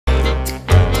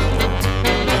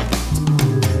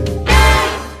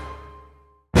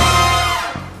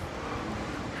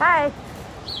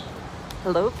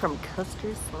Hello from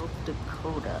Custer, South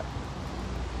Dakota.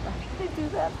 Why did they do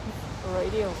that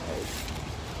radio voice?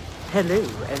 Hello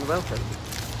and welcome.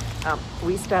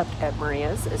 We stopped at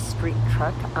Maria's, a street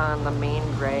truck on the main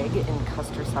drag in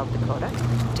Custer, South Dakota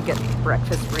to get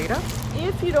breakfast burrito.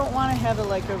 If you don't want to have go to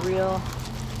like a real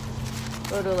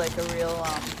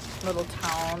little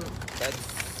town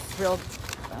that's real,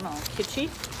 I don't know, kitschy,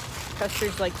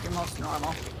 Custer's like your most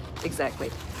normal.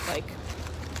 Exactly. Like,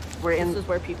 This is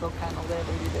where people kind of live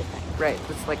and do their thing. Right,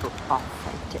 it's like an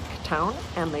authentic town,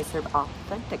 and they serve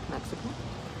authentic Mexican.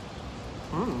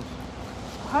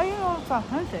 How do you know it's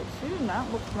authentic? She does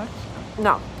not look Mexican.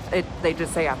 No, they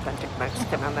just say authentic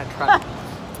Mexican on that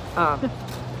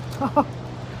truck.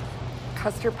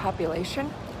 Custer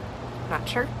population? Not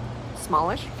sure.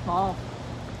 Smallish. Small.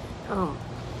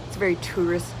 It's a very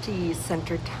touristy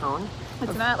center town.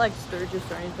 It's not like Sturgis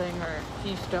or anything, or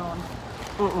Keystone,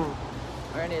 or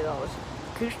any of those.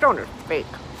 Keystone is fake.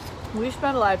 We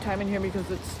spend a lot of time in here because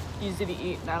it's easy to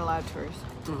eat, not a lot of tourists.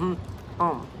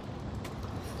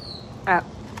 At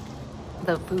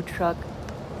the food truck,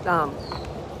 I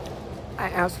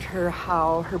asked her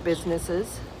how her business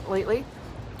is lately.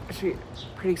 She's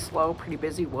pretty slow, pretty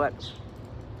busy. What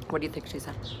do you think she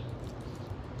said?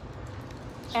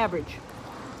 Average.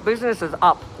 Business is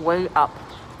up, way up.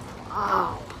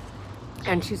 Oh.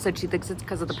 And she said she thinks it's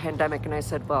because of the pandemic. And I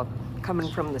said, well,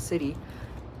 coming from the city,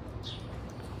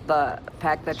 the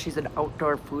fact that she's an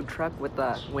outdoor food truck with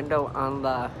the window on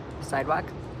the sidewalk,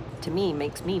 to me,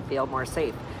 makes me feel more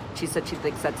safe. She said she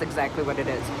thinks that's exactly what it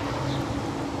is.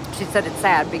 She said it's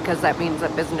sad because that means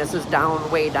that business is down,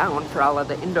 way down for all of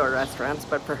the indoor restaurants,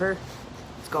 but for her,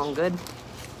 it's going good.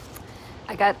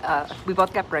 We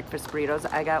both got breakfast burritos.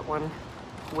 I got one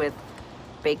with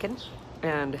bacon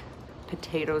and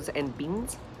potatoes and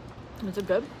beans. Is it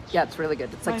good? Yeah, it's really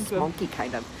good. It's like Mine's good. smoky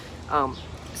kind of.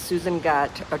 Susan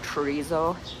got a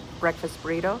chorizo breakfast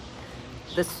burrito.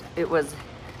 It was,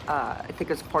 I think it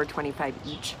was $4.25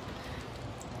 each.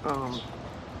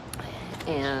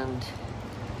 And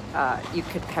you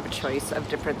could have a choice of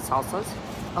different salsas.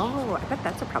 Oh, I bet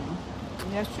that's a problem.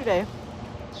 Yesterday.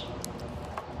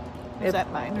 Is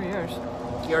that mine or yours?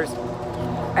 Yours.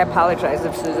 I apologize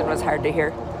if Susan was hard to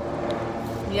hear.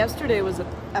 Yesterday was an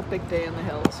epic day in the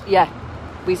hills. Yeah,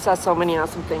 we saw so many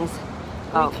awesome things.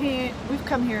 We've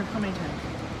come here how many times?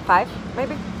 5,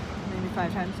 maybe? Maybe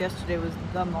 5 times. Yesterday was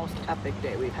the most epic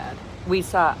day we've had. We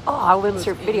saw, I'll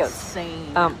insert videos.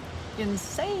 Insane.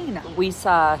 Insane. We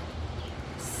saw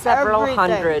several Every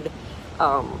hundred, day.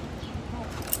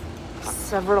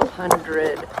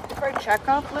 For our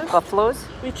checkoff list, buffaloes.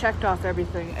 we checked off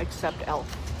everything except elk.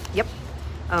 Yep.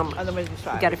 Otherwise we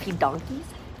saw We got a few donkeys,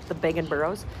 the big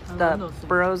burros. I love The those things.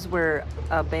 burros were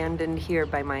abandoned here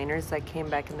by miners that came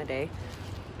back in the day,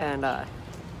 and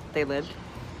they lived.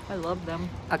 I love them.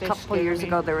 A They couple scare years me.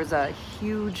 ago, there was a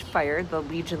huge fire, the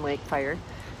Legion Lake fire,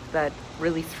 that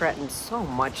really threatened so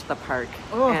much the park.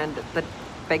 Ugh. And the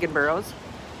big burros,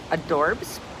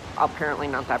 adorbs, apparently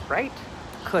not that bright,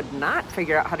 could not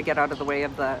figure out how to get out of the way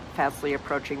of the fastly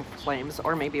approaching flames,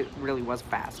 or maybe it really was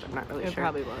fast. I'm not really It sure.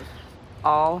 probably was.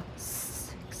 All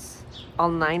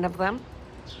 9 of them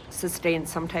sustained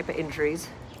some type of injuries.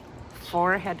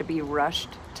 4 had to be rushed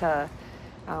to,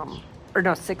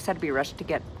 6 had to be rushed to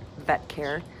get vet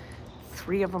care.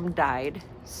 3 of them died,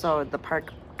 so the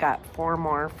park got 4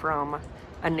 more from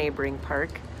a neighboring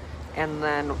park. And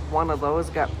then one of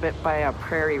those got bit by a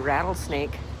prairie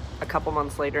rattlesnake a couple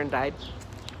months later and died,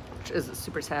 which is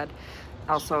super sad.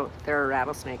 Also, there are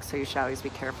rattlesnakes, so you should always be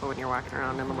careful when you're walking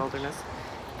around in the wilderness.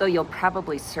 Though you'll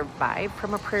probably survive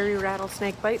from a prairie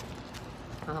rattlesnake bite,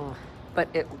 but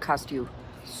it will cost you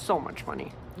so much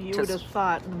money. You would have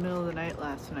thought in the middle of the night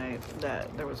last night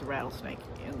that there was a rattlesnake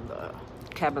in the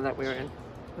cabin that we were in.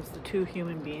 because the 2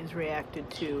 human beings reacted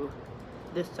to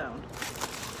this sound.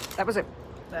 That was it.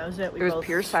 That was it. It was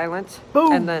pure silence.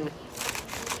 Boom!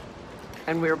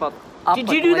 And we were both up. Did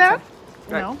with you the do lights that?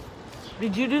 on. Right. No.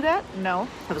 Did you do that? No.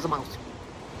 It was a mouse.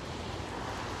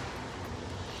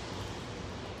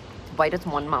 Why does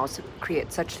one mouse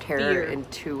create such terror Fear. in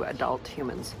 2 adult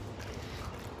humans?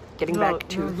 Getting No, back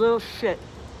to little shit.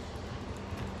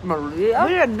 Maria.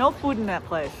 We had no food in that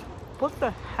place. What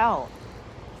the hell?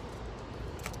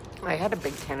 I had a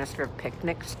big canister of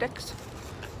picnic sticks,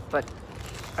 but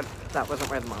that wasn't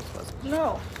where the mouse was.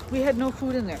 No, we had no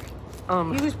food in there.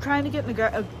 He was trying to get in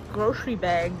a grocery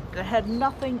bag that had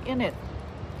nothing in it.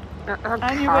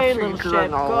 On your way, little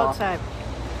shit. Go outside.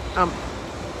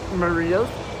 Maria's.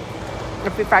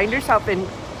 If you find yourself in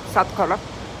South Dakota,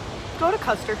 Go to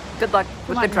Custer. good luck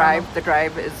with on, the drive. Mama. The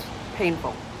drive is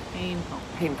painful. Painful.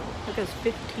 Painful. Took us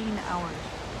 15 hours.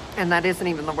 And that isn't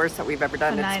even the worst that we've ever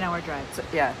done. It's a 9-hour drive.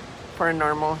 Yeah. For a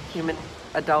normal human,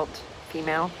 adult,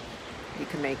 female, you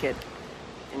can make it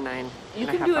in 9 You and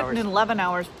a can half do it hours. in 11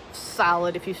 hours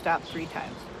solid if you stop 3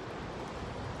 times.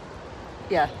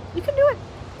 Yeah. You can do it.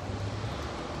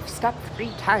 Stopped 3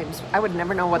 times. I would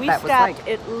never know what We that was like. stopped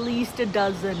at least a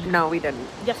dozen. No, we didn't.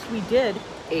 Yes, we did.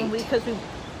 8. Because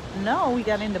we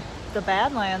got into the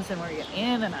Badlands and we're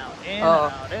in and out, in and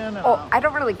out, in and out. I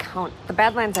don't really count. The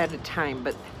Badlands I had a time,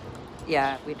 but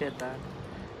yeah, we did that.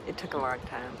 It took a long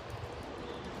time.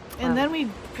 And then we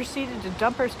proceeded to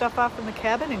dump our stuff off in the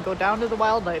cabin and go down to the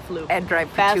wildlife loop. And drive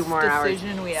for Best 2 more hours.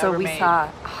 decision we so ever we made. saw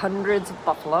hundreds of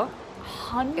buffalo.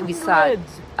 Hundreds. We saw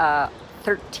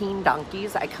 13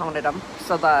 donkeys. I counted them.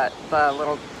 So the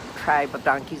little tribe of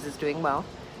donkeys is doing well.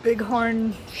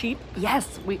 Bighorn sheep.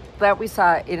 Yes, we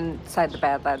saw inside the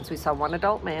Badlands. We saw 1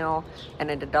 adult male and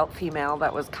an adult female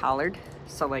that was collared,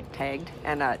 so like tagged,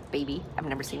 and a baby. I've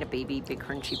never seen a baby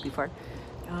bighorn sheep before.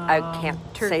 I can't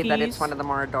say that it's turkeys. one of the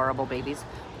more adorable babies.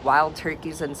 Wild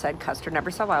turkeys inside Custer.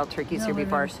 Never saw wild turkeys No, here we've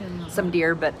before. never seen them. Some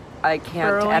deer, but I can't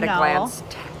Burrowing at a owl. glance.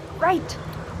 Right.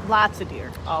 Lots of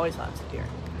deer. Always lots of deer.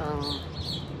 Um,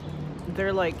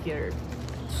 They're like your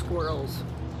squirrels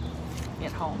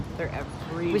at home. They're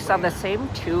everywhere. we saw the same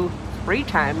 2-3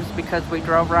 times because we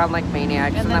drove around like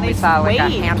maniacs, and then then we they saw like a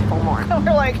waved. handful more.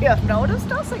 We're like, you have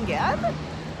noticed us again?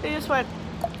 They just went,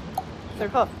 they're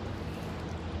cool.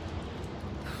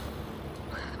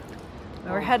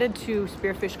 We're headed to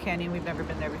Spearfish Canyon. We've never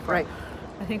been there before. Right.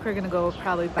 I think we're going to go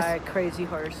probably buy a Crazy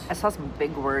Horse. I saw some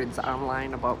big words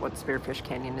online about what Spearfish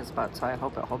Canyon is about, so I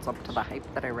hope it holds up to the hype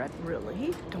that I read.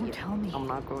 Really? Don't tell me. I'm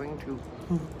not going to.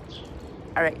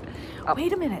 All right.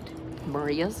 Wait a minute.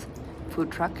 Maria's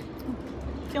food truck.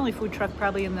 It's the only food truck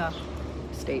probably in the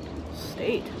State.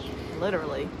 state.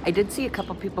 Literally. I did see a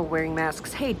couple people wearing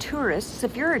masks. Hey, tourists,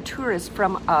 if you're a tourist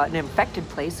from an infected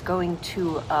place going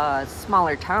to a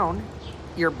smaller town,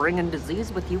 you're bringing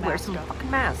disease with you, wear Mask some up.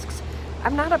 fucking masks.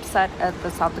 I'm not upset at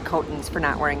the South Dakotans for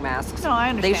not wearing masks. No, I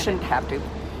understand They shouldn't have to.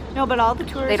 No, but all the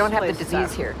tourists. They don't have the places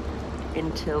disease are. here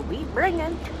until we bring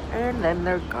it, and then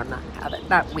they're gonna have it.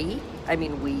 Not we. I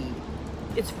mean, we.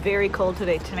 It's very cold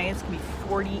today. Tonight it's going to be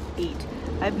 48.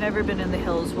 I've never been in the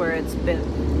hills where it's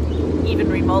been even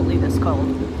remotely this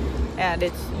cold. And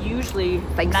it's usually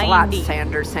Thanks 90. a lot,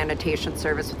 Sanders Sanitation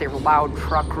Service, with their loud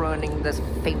truck ruining this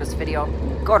famous video.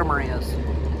 Go to Maria's.